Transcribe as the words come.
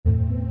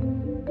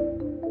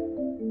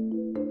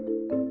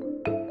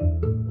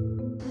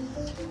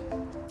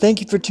Thank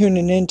you for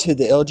tuning in to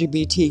the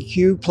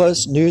LGBTQ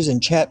plus news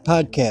and chat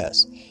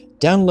podcast.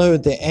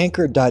 Download the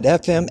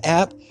anchor.fm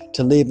app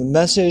to leave a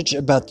message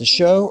about the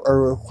show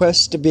or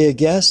request to be a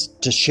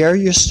guest to share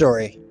your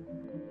story.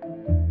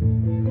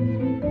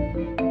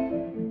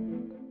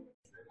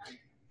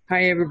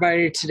 Hi,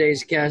 everybody.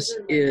 Today's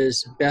guest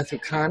is Beth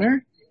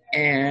O'Connor,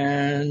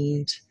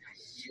 and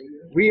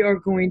we are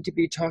going to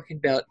be talking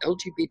about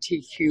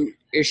LGBTQ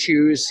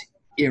issues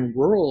in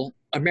rural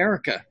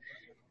America.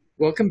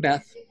 Welcome,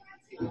 Beth.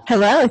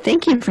 Hello.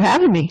 Thank you for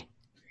having me.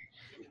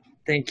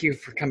 Thank you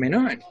for coming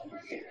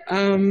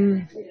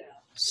on.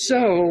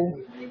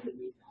 So,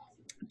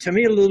 tell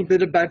me a little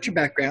bit about your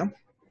background.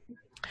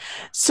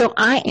 So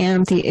I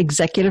am the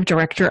executive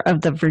director of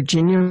the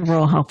Virginia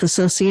Rural Health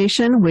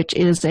Association, which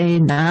is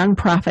a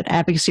nonprofit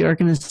advocacy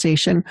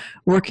organization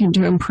working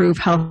to improve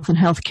health and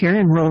healthcare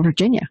in rural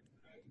Virginia.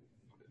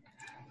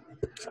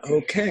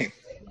 Okay.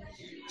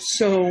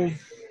 So,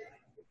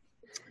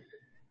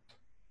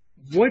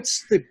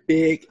 what's the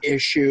big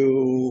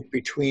issue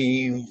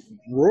between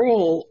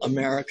rural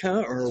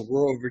America or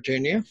rural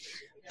Virginia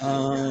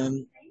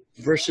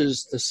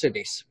versus the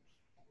cities?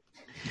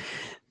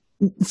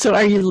 So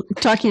are you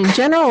talking in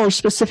general or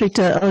specific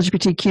to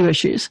LGBTQ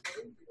issues?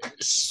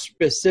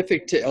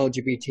 Specific to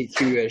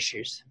LGBTQ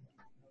issues.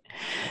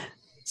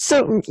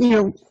 So,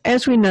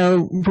 as we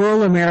know,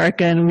 rural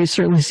America, and we've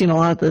certainly seen a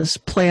lot of this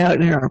play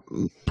out in our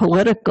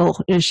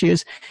political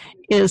issues,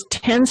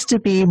 tends to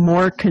be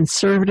more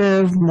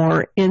conservative,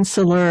 more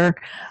insular,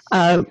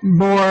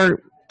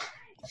 more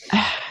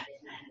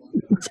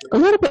a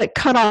little bit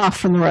cut off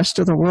from the rest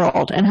of the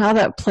world. And how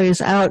that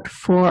plays out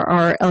for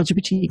our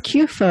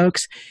LGBTQ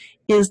folks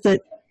is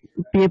that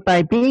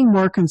by being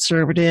more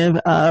conservative,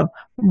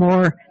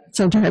 more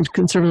sometimes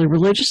conservatively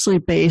religiously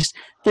based,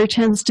 there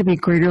tends to be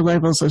greater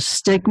levels of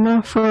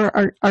stigma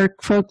for our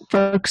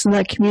folks in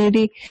that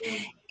community.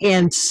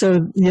 And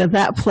so,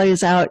 that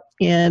plays out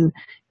in,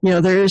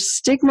 there's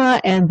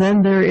stigma and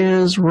then there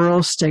is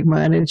rural stigma.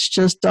 And it's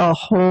just a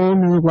whole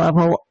new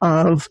level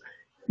of,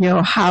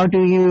 how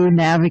do you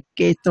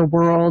navigate the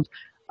world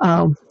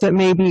that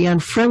may be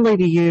unfriendly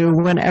to you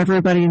when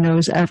everybody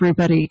knows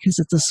everybody because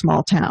it's a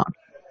small town.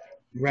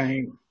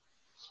 Right.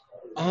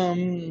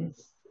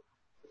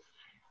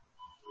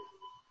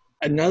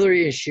 Another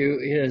issue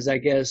is, I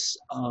guess,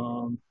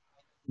 more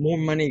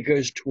money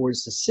goes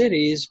towards the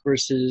cities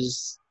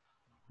versus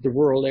the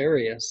rural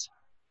areas.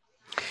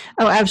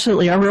 Oh,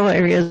 absolutely. Our rural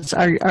areas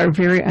are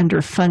very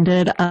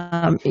underfunded,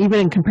 even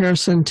in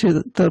comparison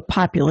to the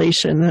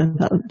population.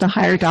 The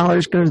higher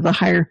dollars go to the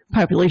higher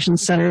population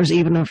centers,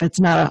 even if it's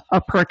not a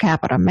per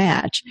capita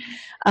match.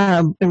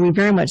 And we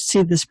very much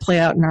see this play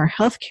out in our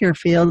healthcare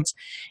fields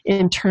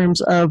in terms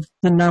of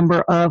the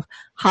number of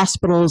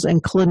hospitals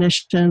and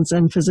clinicians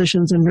and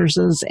physicians and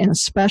nurses and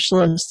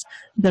specialists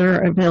that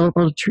are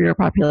available to treat our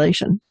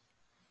population.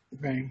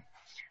 Right.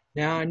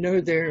 Now, I know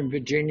there in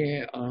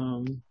Virginia,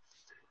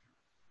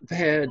 I've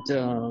had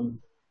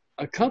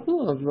a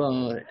couple of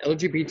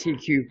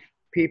LGBTQ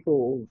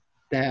people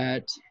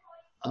that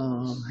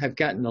have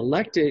gotten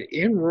elected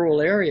in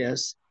rural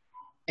areas,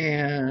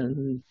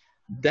 and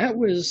that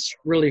was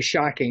really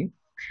shocking.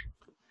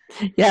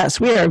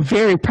 Yes, we are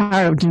very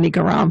proud of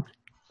Danica Ram.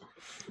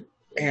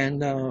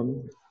 And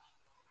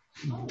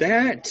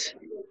that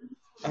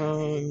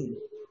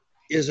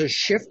is a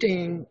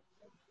shifting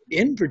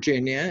in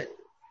Virginia,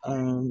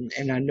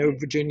 and I know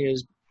Virginia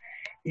is,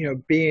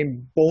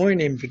 being born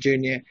in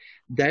Virginia,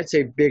 that's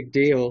a big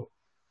deal,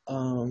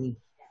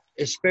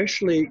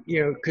 especially,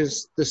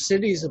 because the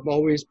cities have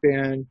always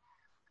been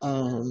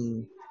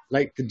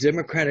like the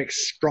Democratic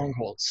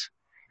strongholds,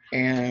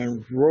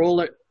 and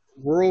rural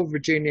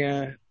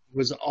Virginia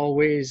was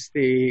always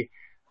the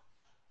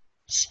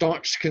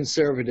staunch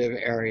conservative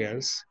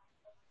areas,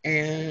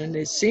 and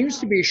it seems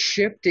to be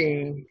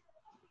shifting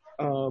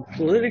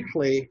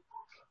politically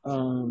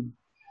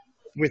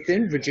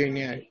within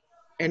Virginia.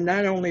 And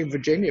not only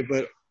Virginia,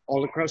 but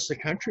all across the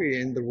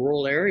country in the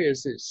rural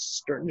areas, it's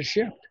starting to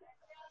shift.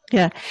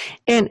 Yeah.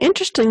 And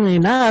interestingly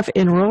enough,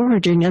 in rural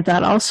Virginia,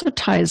 that also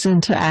ties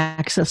into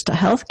access to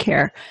health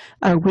care.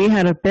 We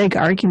had a big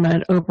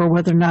argument over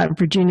whether or not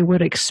Virginia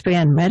would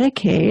expand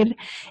Medicaid.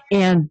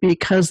 And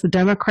because the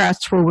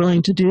Democrats were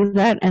willing to do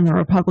that and the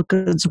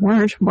Republicans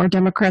weren't, more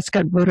Democrats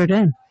got voted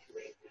in.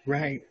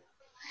 Right.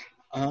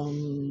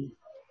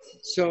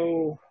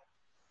 So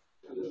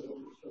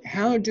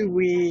how do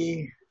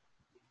we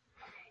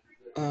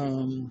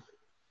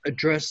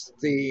address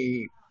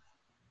the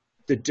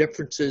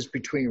differences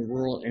between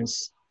rural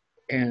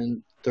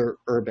and the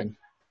urban?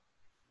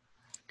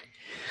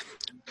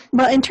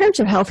 Well, in terms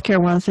of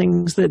healthcare, one of the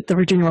things that the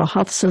Virginia Rural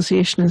Health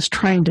Association is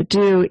trying to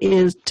do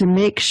is to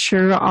make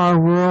sure our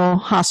rural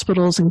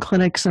hospitals and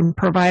clinics and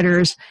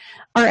providers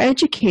are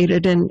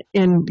educated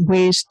in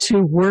ways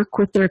to work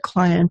with their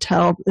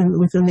clientele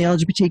within the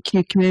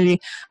LGBTQ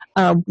community.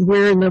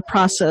 We're in the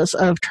process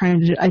of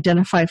trying to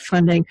identify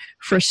funding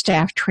for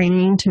staff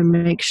training to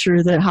make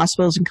sure that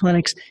hospitals and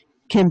clinics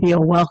can be a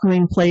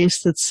welcoming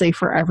place that's safe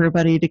for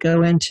everybody to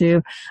go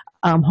into.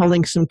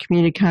 holding some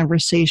community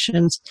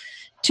conversations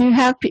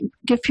to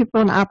give people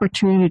an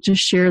opportunity to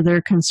share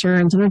their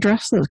concerns and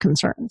address those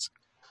concerns.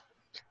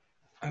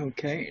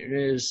 Okay,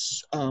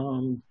 is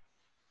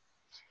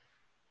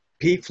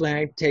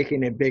PFLAG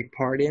taking a big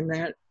part in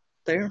that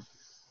there?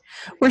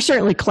 We're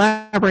certainly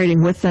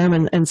collaborating with them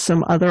and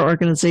some other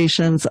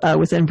organizations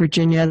within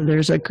Virginia.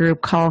 There's a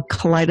group called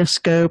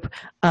Kaleidoscope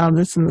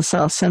that's in the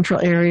South Central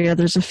area.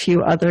 There's a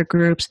few other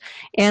groups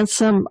and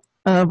some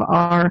of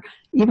our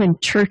even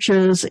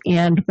churches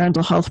and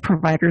mental health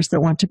providers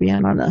that want to be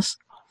in on this.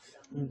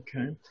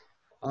 Okay.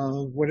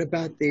 What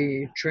about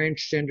the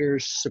transgender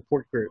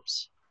support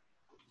groups?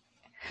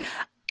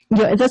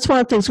 Yeah, that's one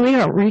of the things. We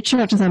don't reach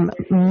out to them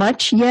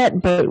much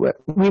yet, but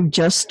we've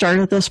just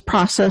started this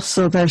process,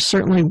 so they're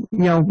certainly,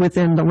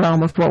 within the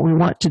realm of what we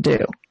want to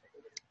do.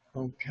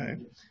 Okay.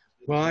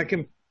 Well, I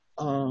can,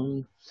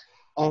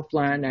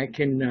 offline, I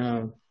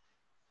can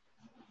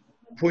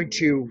point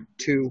you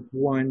to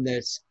one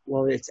that's,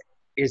 well,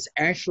 it's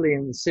actually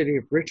in the city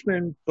of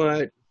Richmond,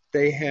 but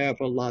they have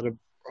a lot of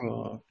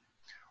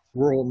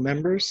rural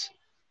members.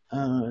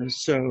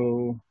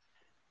 So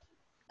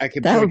I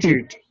can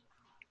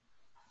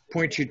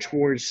point you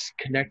towards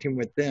connecting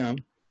with them.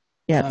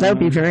 Yeah, that would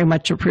be very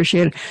much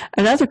appreciated.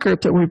 Another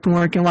group that we've been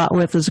working a lot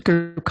with is a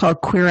group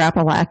called Queer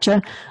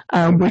Appalachia,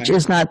 which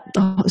is not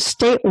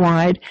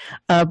statewide,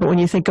 but when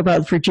you think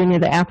about Virginia,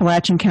 the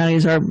Appalachian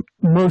counties are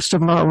most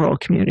of our rural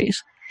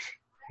communities.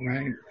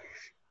 Right.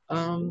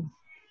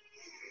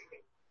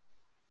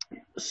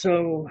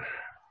 So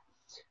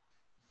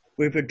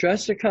we've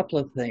addressed a couple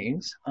of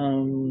things,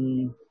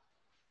 and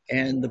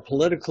the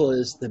political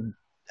is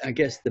I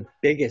guess the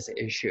biggest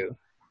issue.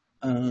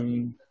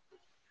 And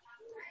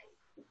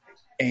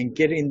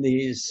getting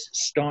these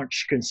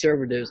staunch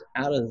conservatives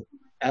out of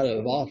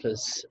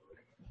office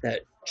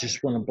that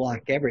just want to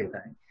block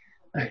everything.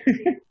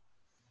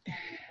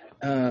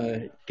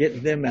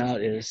 Getting them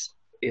out is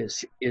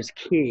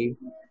key.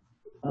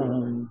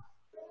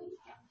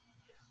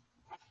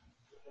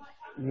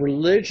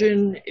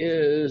 Religion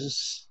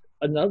is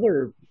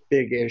another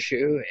big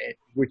issue,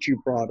 which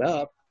you brought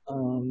up.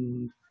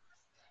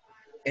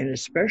 And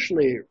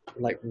especially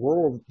like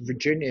rural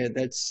Virginia,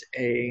 that's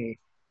a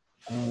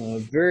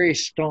very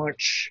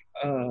staunch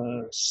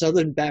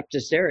Southern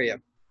Baptist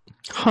area.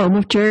 Home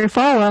of Jerry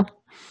Falwell.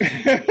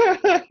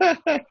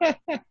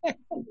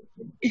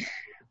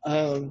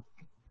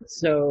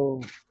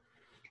 So,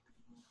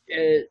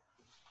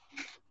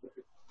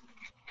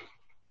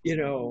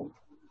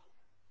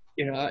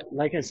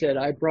 like I said,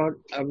 I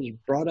was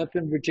brought up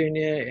in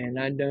Virginia, and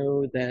I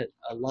know that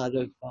a lot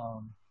of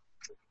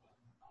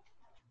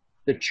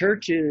the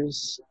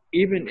churches,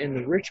 even in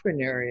the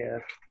Richmond area,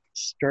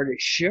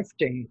 started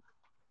shifting,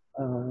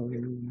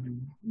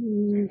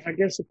 I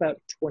guess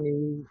about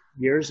 20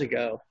 years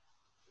ago,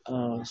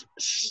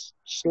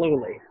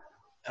 slowly.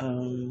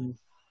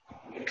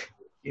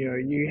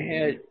 You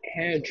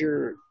had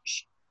your,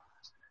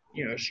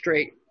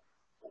 straight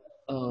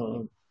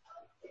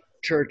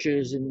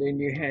churches, and then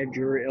you had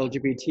your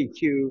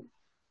LGBTQ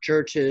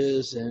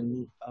churches,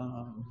 and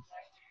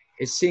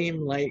it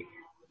seemed like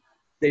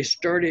the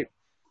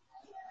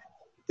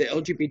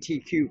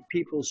LGBTQ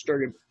people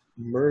started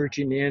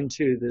merging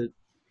into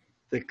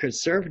the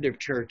conservative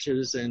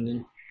churches,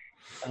 and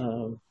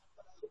one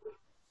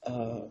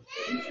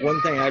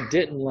thing I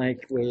didn't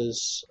like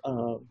was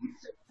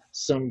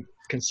some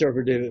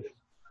conservative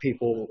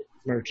people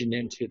merging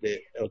into the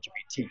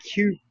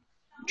LGBTQ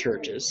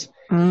churches.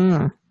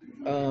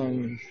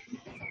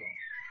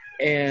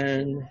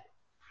 And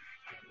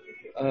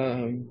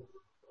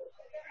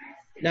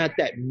not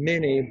that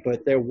many,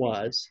 but there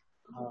was.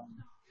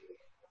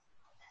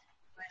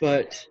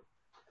 But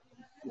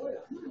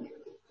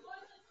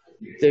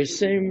there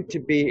seemed to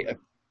be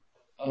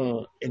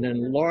an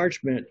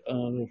enlargement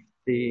of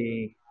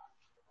the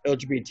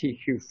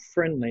LGBTQ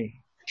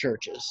friendly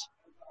churches.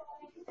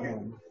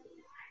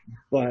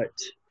 But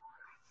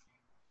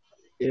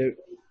the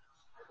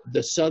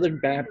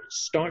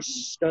staunch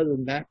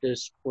Southern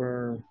Baptists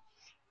were,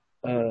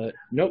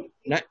 nope,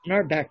 not in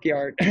our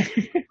backyard.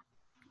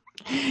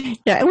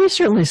 Yeah, we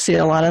certainly see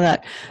a lot of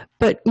that.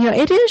 But,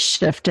 it is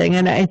shifting.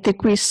 And I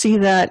think we see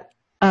that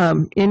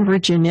in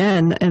Virginia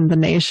and the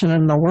nation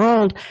and the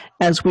world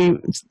as we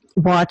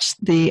watch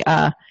the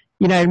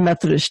United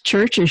Methodist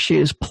Church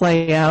issues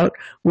play out,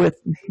 with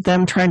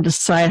them trying to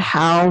decide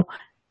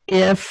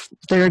if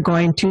they're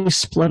going to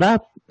split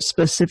up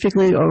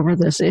specifically over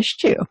this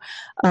issue.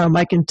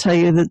 I can tell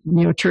you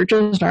that,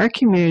 churches in our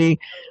community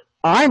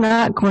are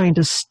not going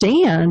to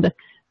stand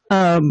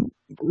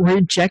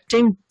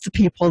rejecting the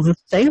people that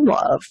they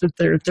love, that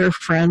they're their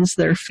friends,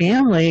 their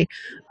family.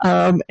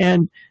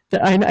 And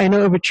I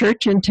know of a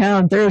church in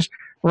town, there's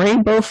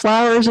rainbow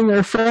flowers in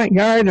their front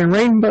yard and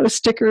rainbow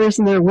stickers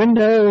in their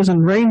windows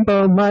and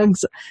rainbow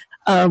mugs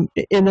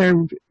in their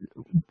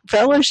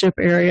fellowship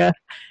area.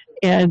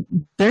 And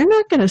they're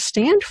not going to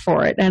stand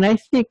for it. And I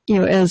think,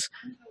 as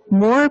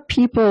more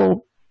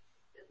people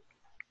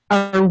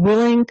are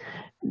willing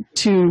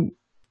to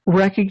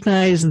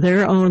recognize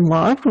their own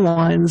loved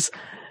ones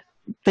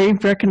they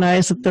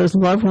recognize that those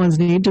loved ones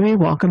need to be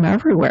welcome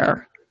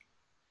everywhere.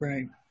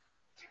 Right.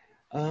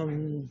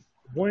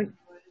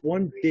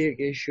 One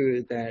big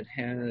issue that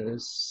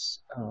has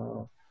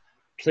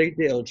plagued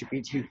the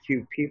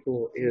LGBTQ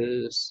people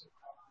is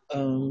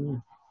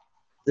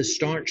the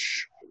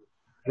staunch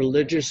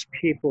religious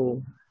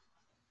people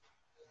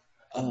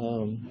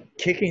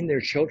kicking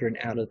their children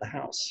out of the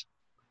house.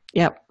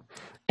 Yep.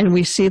 And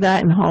we see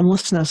that in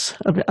homelessness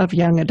of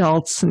young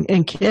adults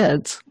and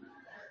kids.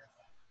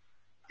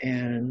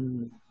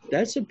 And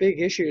that's a big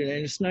issue. And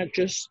it's not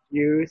just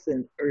youth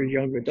or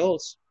young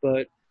adults,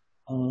 but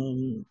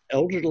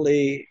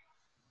elderly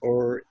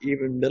or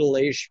even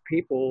middle-aged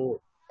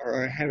people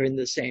are having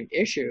the same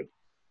issue.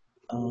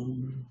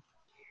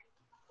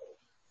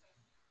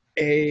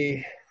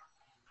 A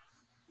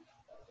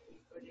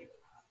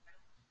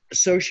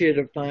associate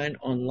of mine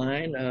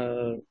online,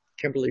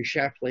 Kimberly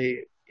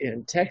Shapley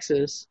in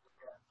Texas,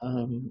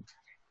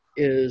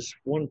 is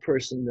one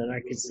person that I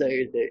could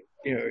say that,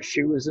 you know,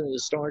 she was in the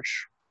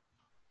staunch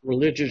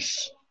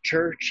religious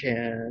church,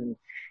 and,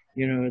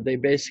 you know, they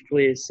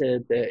basically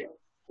said that,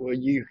 well,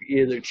 you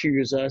either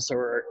choose us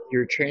or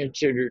your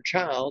transgender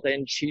child,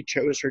 and she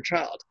chose her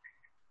child.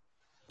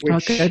 Which,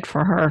 oh, good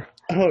for her.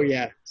 Oh,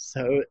 yeah.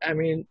 So, I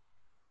mean,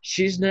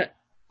 she's not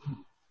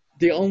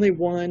the only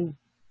one.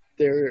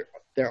 There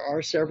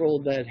are several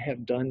that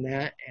have done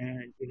that,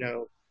 and, you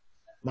know,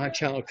 my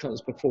child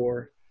comes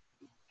before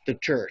the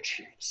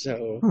church.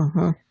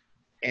 So,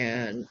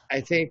 and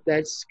I think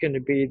that's going to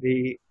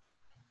be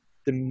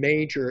the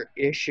major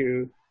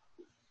issue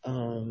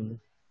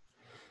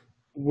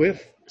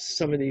with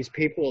some of these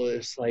people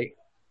is like,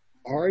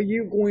 are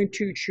you going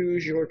to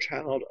choose your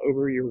child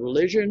over your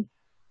religion?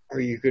 Are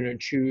you going to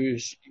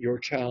choose your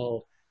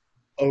child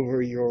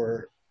over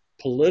your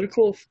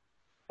political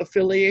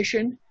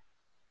affiliation?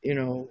 You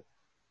know,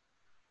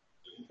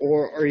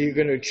 or are you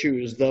going to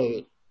choose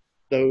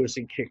those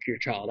and kick your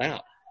child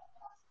out?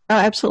 Oh,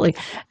 absolutely.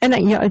 And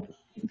you know, I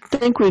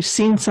think we've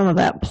seen some of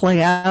that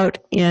play out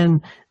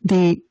in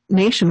the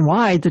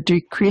nationwide, the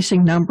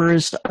decreasing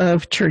numbers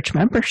of church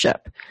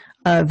membership.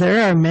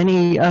 There are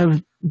many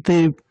of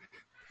the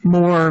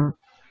more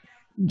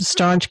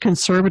staunch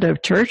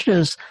conservative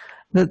churches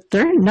that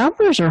their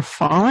numbers are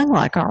falling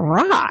like a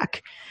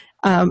rock.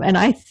 And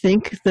I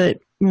think that,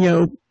 you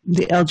know,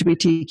 the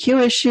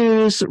LGBTQ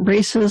issues,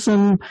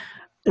 racism,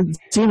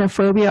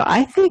 xenophobia,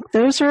 I think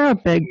those are a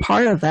big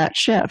part of that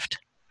shift.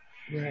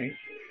 Right.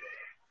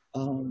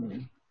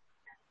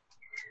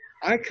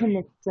 I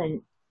come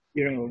from,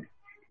 you know,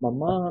 my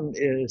mom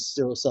is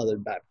still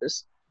Southern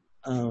Baptist.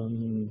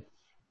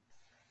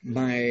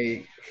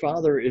 My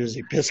father is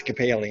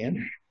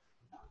Episcopalian.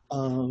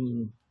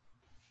 And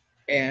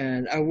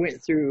I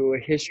went through a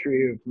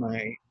history of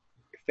my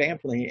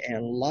family, and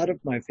a lot of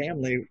my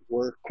family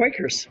were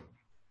Quakers.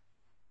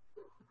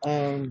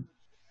 And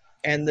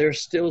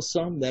there's still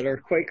some that are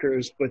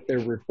Quakers, but they're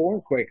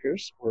Reformed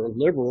Quakers or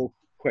liberal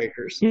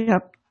Quakers.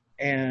 Yep.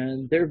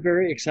 And they're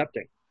very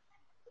accepting.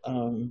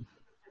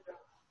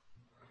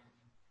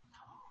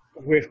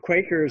 With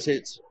Quakers,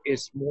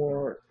 it's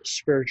more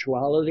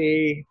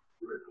spirituality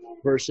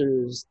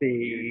versus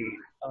the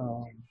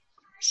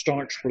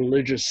staunch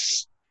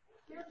religious,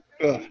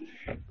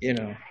 you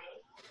know.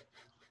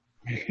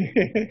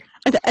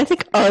 I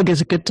think "ugh"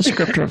 is a good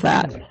descriptor of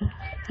that.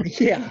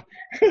 Yeah.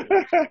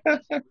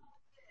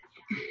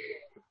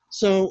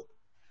 So,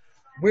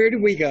 where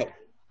do we go?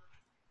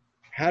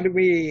 How do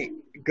we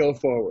go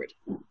forward?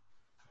 Well,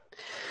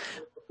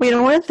 you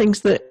know, one of the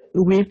things that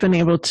we've been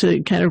able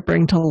to kind of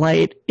bring to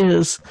light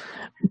is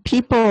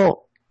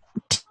people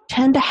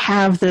tend to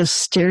have this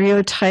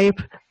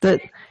stereotype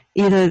that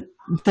either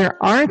there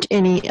aren't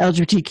any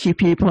LGBTQ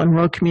people in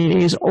rural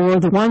communities, or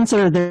the ones that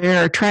are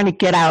there are trying to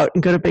get out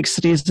and go to big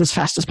cities as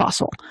fast as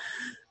possible.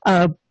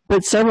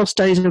 But several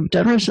studies have been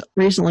done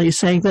recently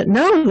saying that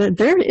no, that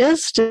there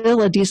is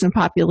still a decent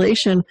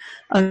population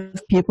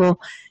of people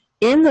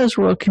in those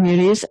rural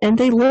communities, and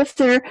they live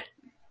there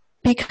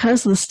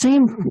because of the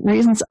same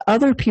reasons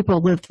other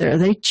people live there.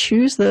 They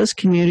choose those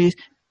communities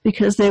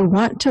because they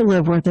want to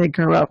live where they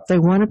grew up. They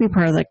want to be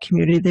part of that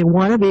community. They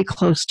want to be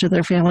close to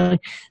their family.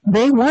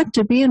 They want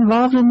to be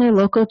involved in their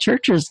local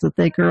churches that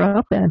they grew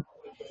up in.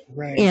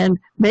 Right. And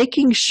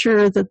making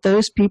sure that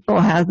those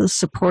people have the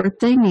support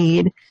they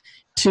need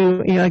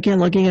to, you know, again,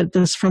 looking at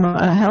this from a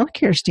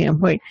healthcare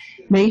standpoint,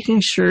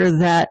 making sure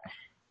that,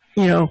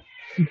 you know,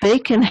 they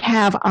can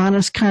have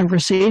honest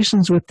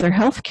conversations with their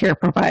healthcare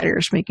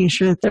providers, making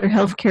sure that their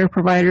healthcare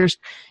providers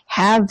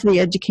have the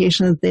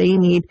education that they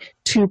need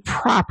to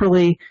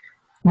properly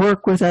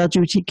work with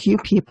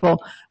LGBTQ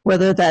people,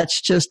 whether that's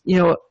just, you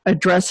know,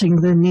 addressing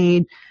the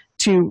need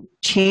to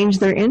change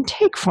their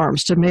intake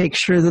forms to make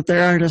sure that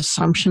there aren't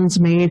assumptions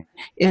made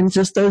in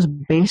just those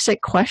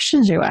basic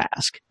questions you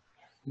ask.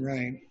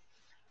 Right.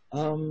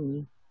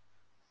 You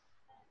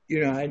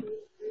know,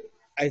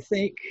 I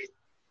think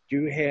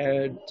you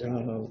had,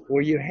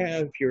 well, you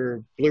have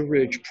your Blue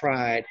Ridge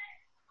Pride,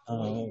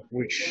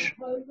 which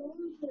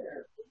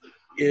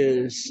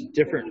is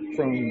different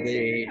from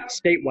the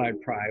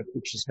statewide pride,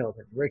 which is held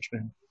in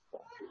Richmond.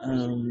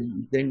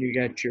 Then you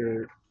got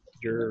your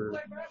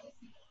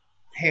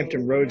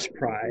Hampton Roads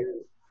Pride.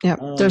 Yep.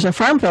 There's a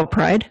Farmville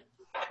Pride.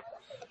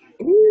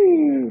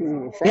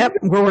 Ooh, yep,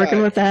 we're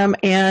working with them,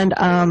 and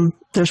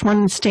there's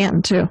one in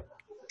Stanton too.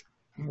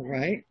 All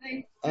right.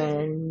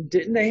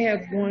 Didn't they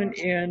have one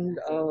in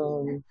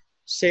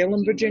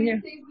Salem,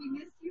 Virginia?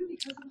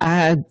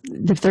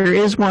 If there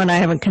is one, I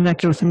haven't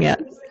connected with them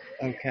yet.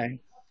 Okay.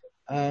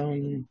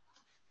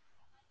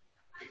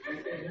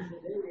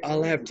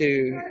 I'll have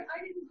to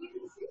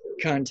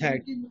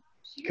contact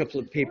a couple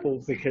of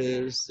people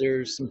because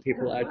there's some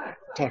people I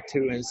talked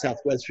to in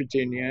Southwest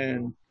Virginia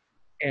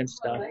and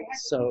stuff.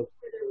 So,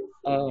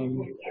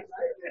 and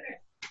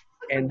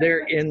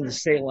they're in the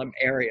Salem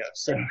area.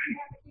 So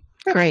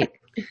great.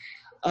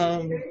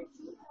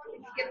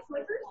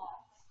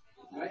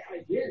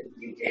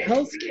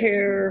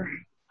 Healthcare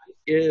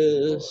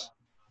is,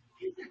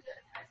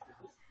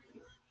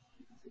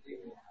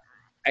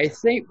 I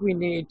think we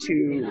need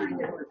to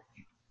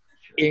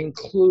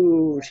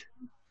include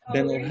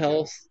mental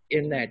health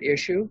in that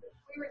issue.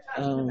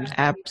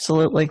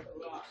 Absolutely.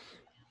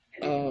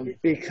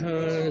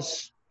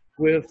 Because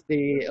with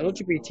the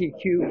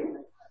LGBTQ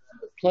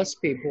plus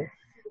people,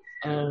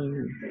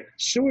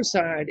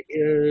 suicide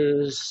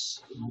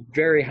is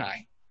very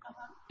high.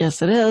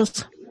 Yes, it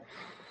is.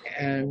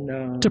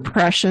 And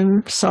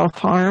depression,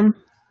 self-harm.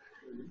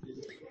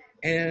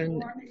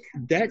 And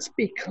that's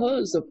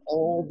because of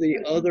all the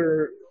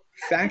other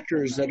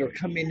factors that are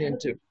coming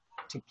into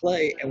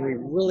play, and we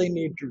really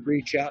need to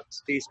reach out to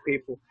these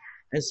people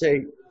and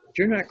say,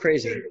 you're not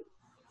crazy.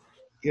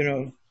 You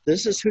know,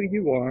 this is who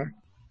you are,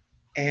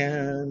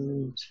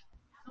 and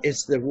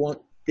it's the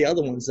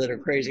other ones that are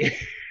crazy.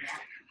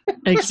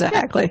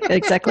 Exactly.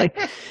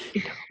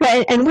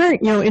 And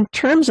we're, in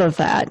terms of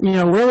that,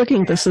 we're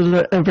looking at this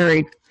as a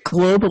very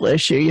global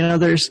issue.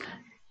 There's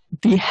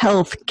the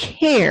health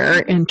care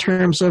in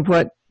terms of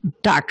what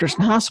doctors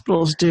and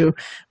hospitals do,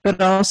 but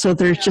also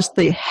there's just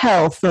the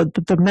health,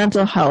 the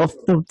mental health,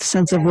 the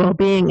sense of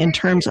well-being in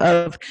terms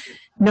of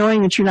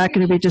knowing that you're not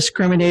going to be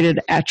discriminated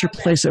at your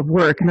place of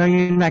work, knowing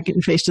you're not going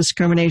to face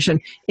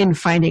discrimination in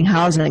finding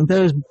housing,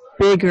 those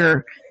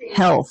bigger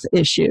health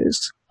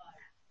issues.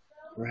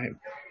 Right.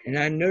 And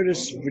I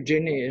noticed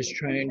Virginia is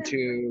trying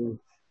to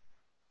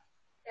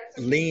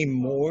lean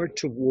more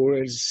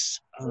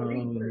towards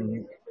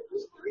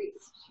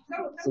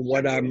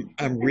what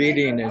I'm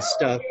reading and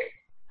stuff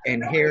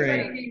and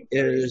hearing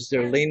is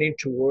they're leaning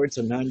towards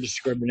a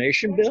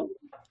non-discrimination bill.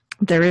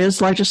 There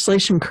is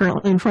legislation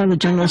currently in front of the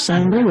General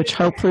Assembly, which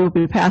hopefully will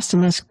be passed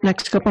in this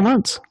next couple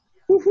months.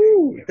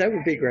 Woohoo! That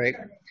would be great.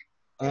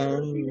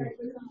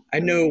 I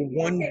know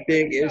one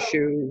big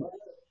issue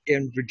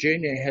in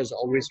Virginia has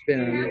always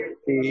been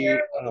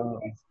the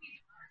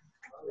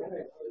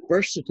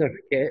birth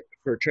certificate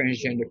for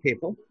transgender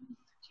people.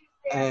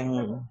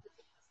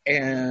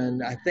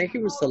 And I think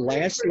it was the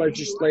last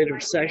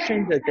legislative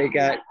session that they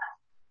got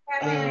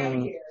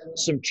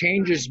some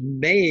changes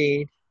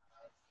made,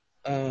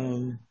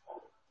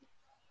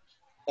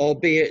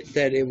 albeit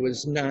that it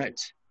was not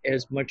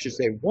as much as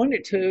they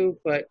wanted to,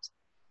 but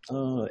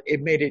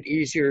it made it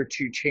easier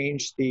to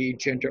change the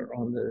gender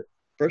on the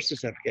birth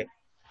certificate.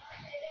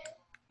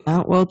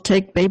 We'll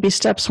take baby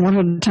steps one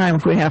at a time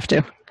if we have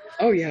to.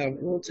 Oh, yeah,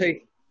 we'll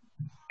take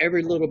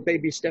every little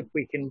baby step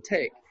we can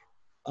take.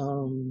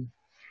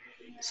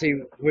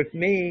 See, with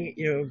me,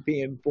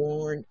 being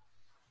born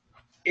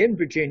in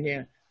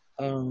Virginia,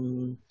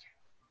 now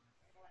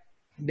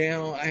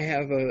I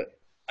have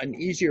an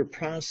easier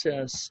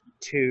process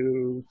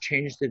to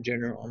change the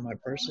gender on my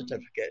birth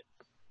certificate.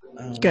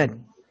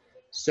 Good.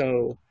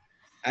 So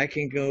I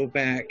can go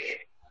back.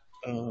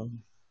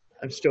 I'm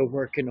still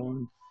working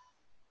on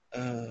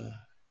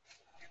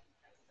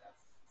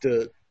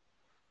the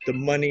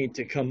money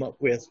to come up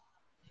with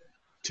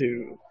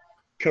to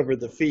cover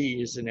the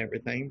fees and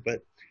everything,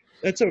 but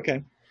that's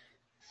okay.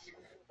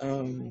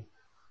 All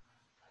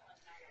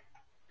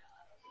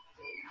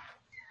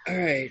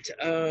right.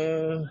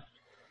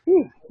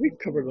 We've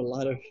covered a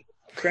lot of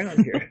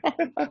ground here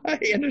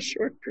in a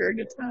short period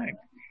of time.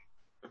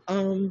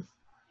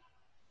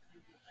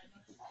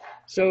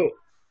 So,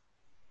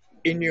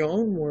 in your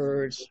own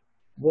words,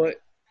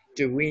 what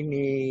do we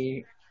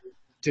need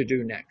to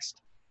do next?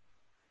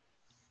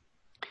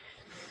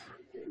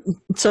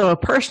 So a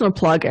personal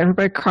plug,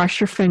 everybody cross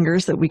your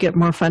fingers that we get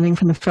more funding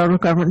from the federal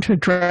government to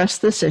address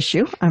this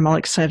issue. I'm all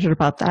excited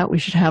about that. We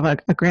should have a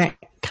grant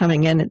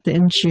coming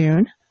in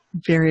June.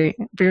 Very,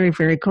 very,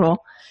 very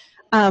cool.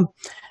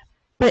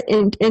 But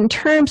in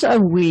terms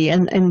of we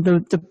and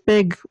the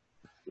big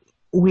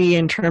we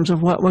in terms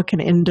of what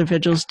can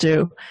individuals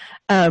do,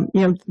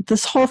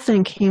 this whole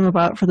thing came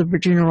about for the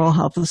Virginia Rural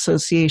Health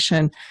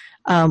Association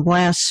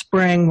last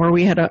spring, where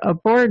we had a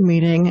board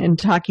meeting and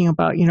talking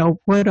about,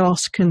 what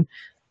else can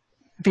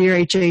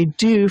VRHA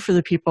do for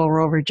the people of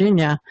rural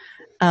Virginia.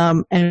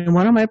 And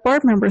one of my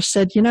board members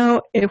said,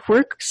 if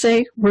we're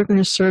going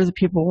to serve the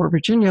people of rural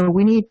Virginia,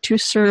 we need to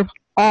serve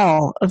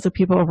all of the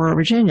people of rural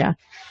Virginia.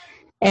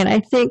 And I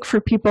think for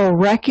people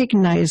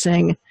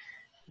recognizing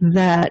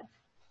that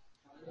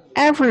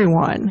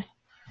everyone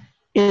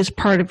is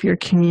part of your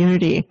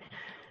community,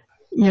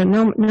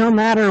 no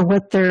matter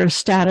what their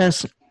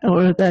status,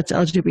 whether that's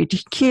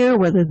LGBTQ,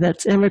 whether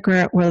that's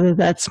immigrant, whether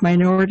that's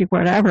minority,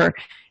 whatever,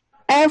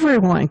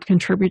 everyone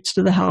contributes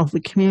to the health of the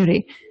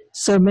community.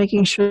 So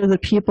making sure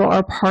that people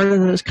are part of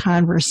those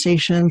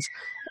conversations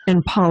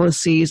and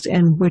policies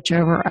and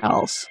whichever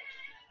else.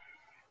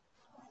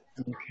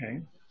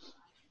 Okay.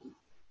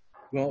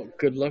 Well,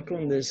 good luck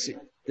on this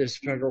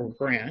federal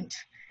grant.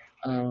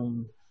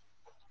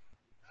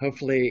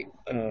 Hopefully,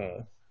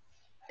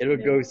 it'll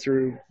go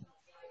through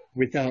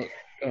without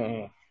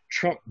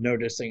Trump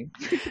noticing.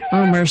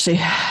 Oh, mercy.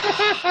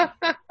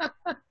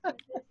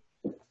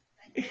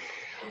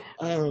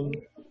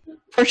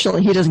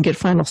 Fortunately, he doesn't get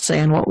final say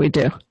in what we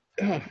do.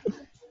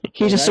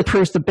 He just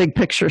approves the big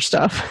picture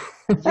stuff.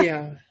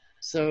 Yeah.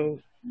 So,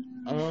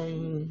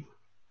 and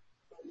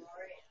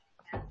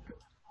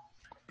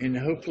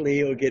hopefully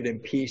he'll get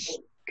impeached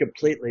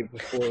completely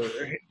before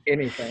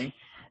anything.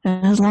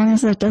 As long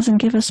as that doesn't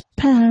give us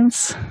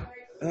pence.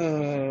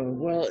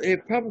 Well,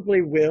 it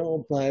probably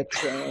will, but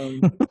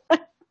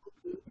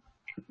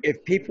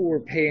if people were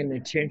paying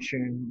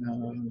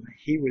attention,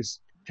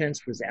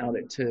 Pence was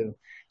outed too.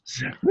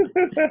 So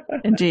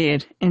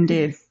Indeed.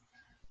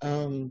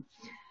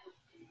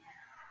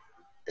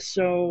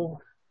 So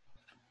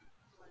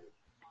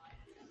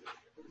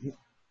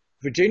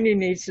Virginia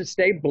needs to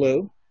stay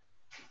blue.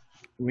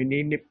 We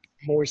need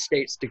more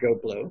states to go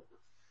blue.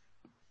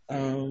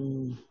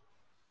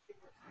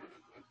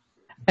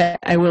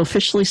 I will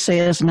officially say,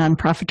 as a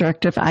nonprofit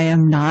directive, I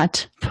am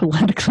not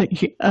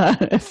politically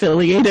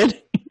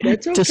affiliated.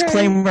 That's okay.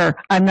 Disclaimer,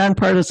 I'm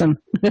nonpartisan.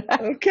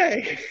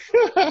 Okay.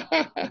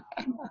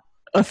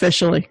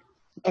 Officially.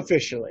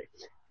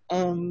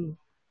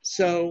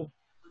 So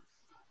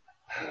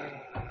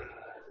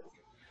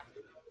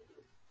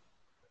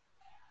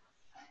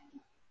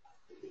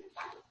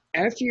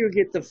after you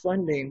get the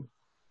funding,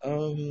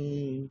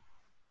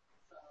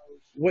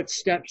 what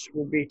steps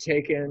will be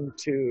taken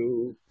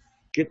to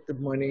get the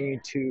money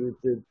to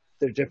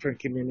the different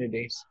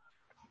communities?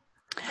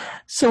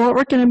 So what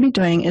we're going to be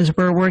doing is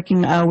we're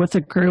working with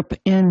a group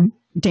in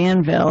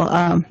Danville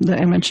that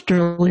I mentioned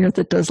earlier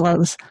that does a lot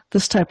of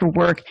this type of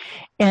work,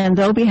 and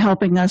they'll be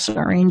helping us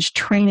arrange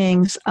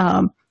trainings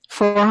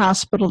for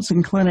hospitals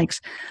and clinics.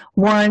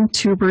 One,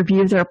 to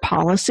review their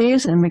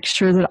policies and make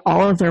sure that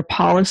all of their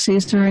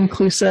policies are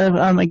inclusive.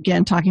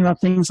 Again, talking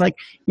about things like,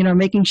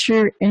 making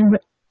sure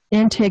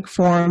intake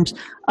forms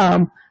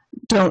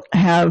don't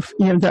have,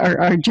 that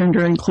are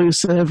gender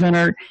inclusive and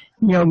are,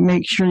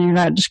 make sure you're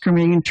not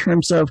discriminating in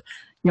terms of,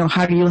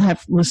 how do you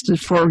have listed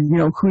for,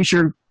 who's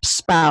your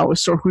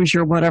spouse or who's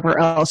your whatever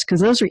else.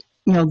 Because those are,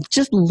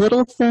 just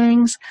little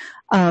things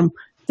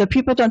that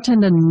people don't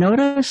tend to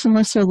notice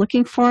unless they're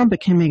looking for them,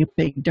 but can make a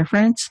big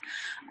difference.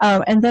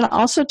 And then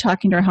also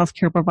talking to our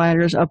healthcare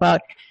providers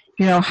about,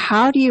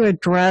 how do you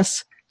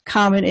address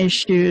common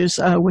issues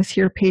with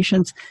your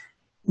patients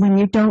when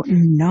you don't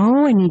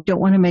know and you don't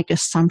want to make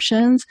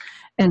assumptions.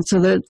 And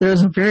so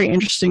there's a very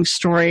interesting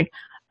story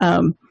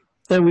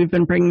that we've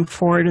been bringing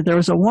forward. There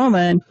was a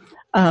woman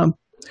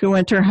who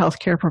went to her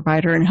healthcare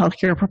provider, and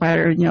healthcare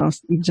provider,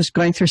 just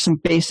going through some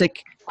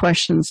basic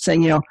questions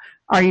saying,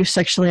 are you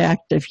sexually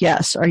active?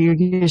 Yes. Are you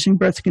using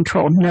birth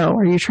control? No.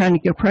 Are you trying to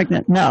get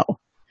pregnant? No.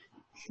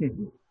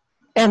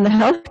 And the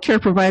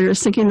healthcare provider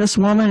is thinking this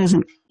woman is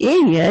an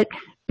idiot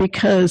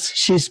because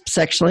she's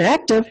sexually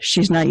active,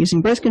 she's not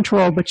using birth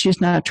control, but she's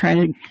not trying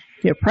to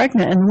get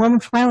pregnant. And the woman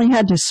finally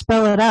had to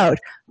spell it out.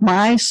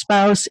 My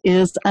spouse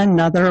is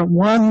another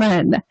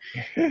woman.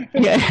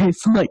 Yeah,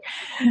 it's like,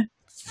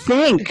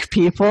 think,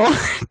 people.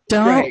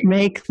 Don't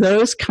make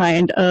those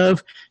kind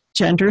of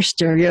gender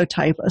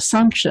stereotype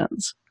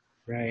assumptions.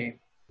 Right.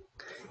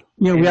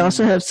 We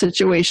also have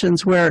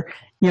situations where,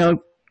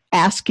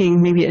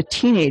 asking maybe a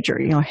teenager,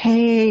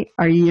 hey,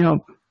 are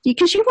you,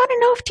 because you want to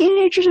know if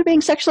teenagers are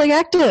being sexually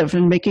active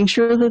and making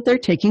sure that they're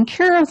taking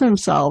care of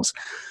themselves.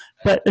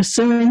 But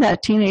assuming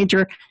that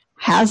teenager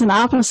has an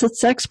opposite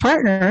sex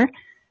partner,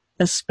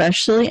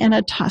 especially in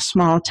a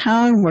small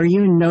town where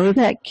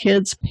that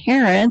kid's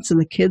parents and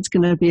the kid's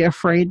going to be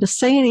afraid to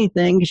say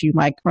anything because you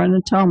might run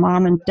and tell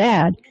mom and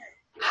dad,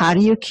 how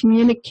do you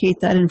communicate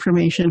that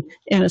information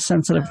in a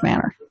sensitive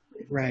manner?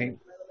 Right.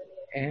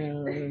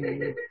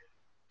 And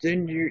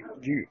then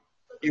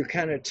you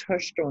kind of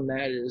touched on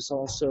that is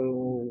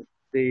also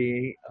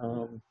the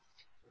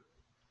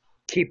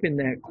keeping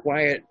that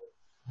quiet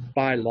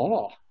by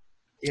law.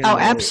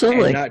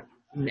 Absolutely.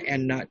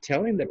 And not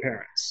telling the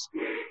parents.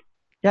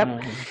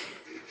 Yep.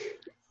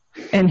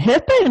 And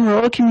HIPAA in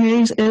rural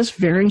communities is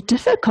very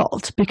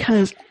difficult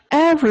because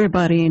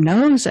everybody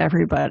knows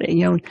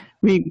everybody.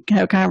 We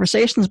have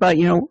conversations about,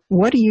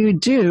 what do you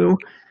do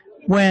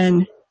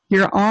when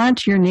your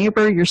aunt, your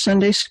neighbor, your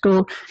Sunday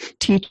school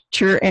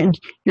teacher, and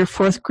your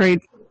fourth grade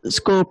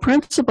school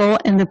principal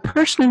and the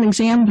person in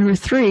exam number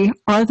 3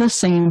 are the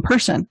same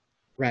person?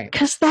 Right.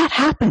 Because that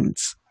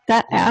happens.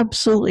 that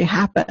absolutely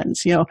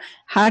happens.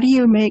 How do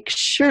you make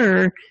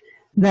sure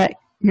that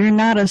you're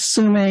not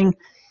assuming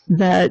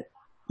that,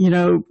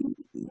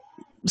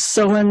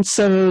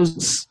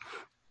 so-and-so's,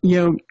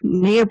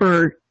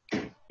 neighbor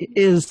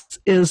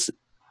is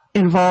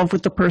involved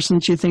with the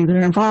persons you think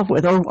they're involved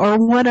with, or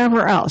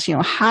whatever else.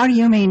 How do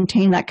you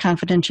maintain that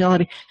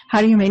confidentiality? How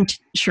do you make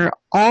sure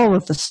all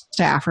of the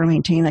staff are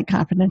maintaining that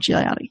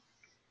confidentiality?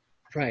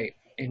 Right.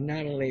 And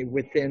not only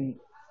within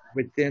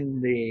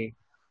the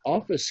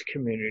office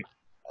community,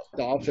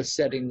 the office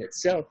setting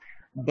itself,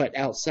 but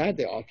outside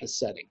the office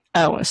setting.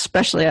 Oh,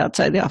 especially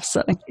outside the office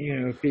setting.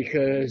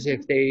 Because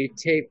if they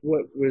take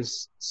what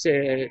was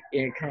said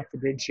in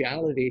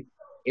confidentiality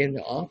in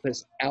the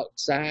office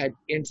outside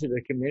into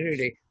the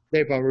community,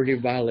 they've already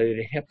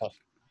violated HIPAA.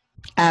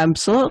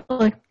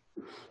 Absolutely.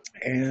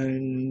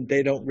 And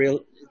they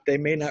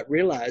may not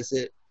realize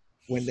it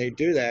when they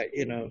do that.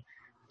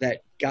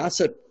 That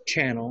gossip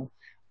channel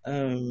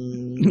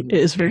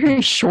is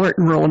very short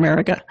in rural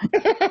America.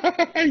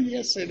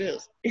 Yes, it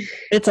is.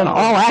 It's an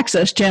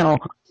all-access channel.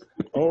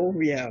 Oh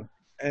yeah,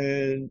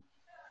 and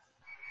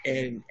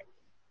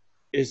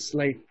it's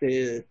like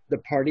the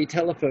party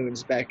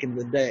telephones back in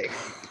the day.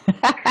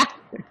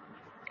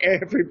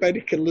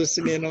 Everybody could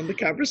listen in on the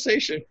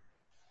conversation.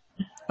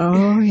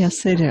 Oh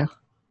yes, they do.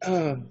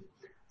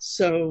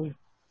 So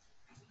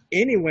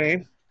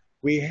anyway,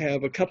 we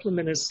have a couple of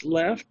minutes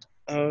left.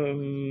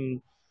 Do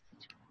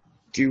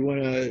you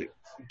want to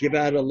give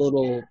out a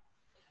little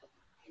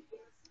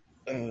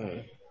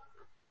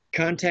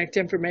contact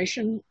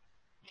information?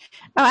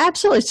 Oh,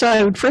 absolutely. So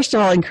I would first of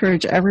all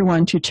encourage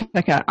everyone to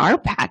check out our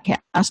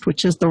podcast,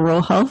 which is the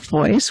Rural Health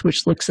Voice,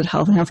 which looks at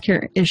health and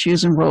healthcare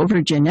issues in rural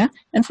Virginia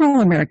and for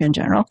rural America in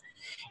general.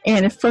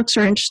 And if folks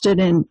are interested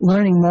in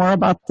learning more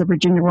about the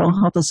Virginia Rural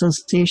Health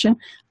Association,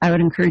 I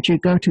would encourage you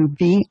to go to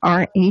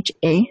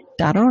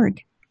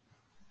vrha.org.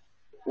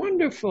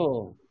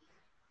 Wonderful.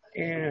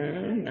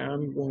 And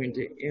I'm going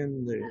to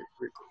end the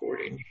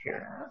recording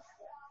here.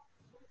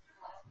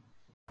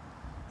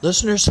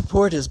 Listener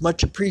support is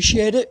much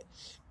appreciated.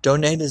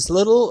 Donate as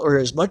little or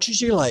as much as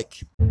you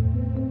like.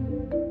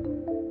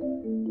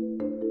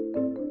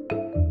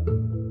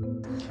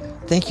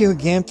 Thank you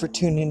again for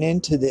tuning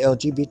in to the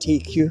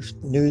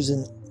LGBTQ News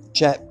and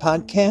Chat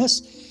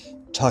podcast.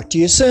 Talk to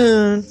you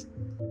soon.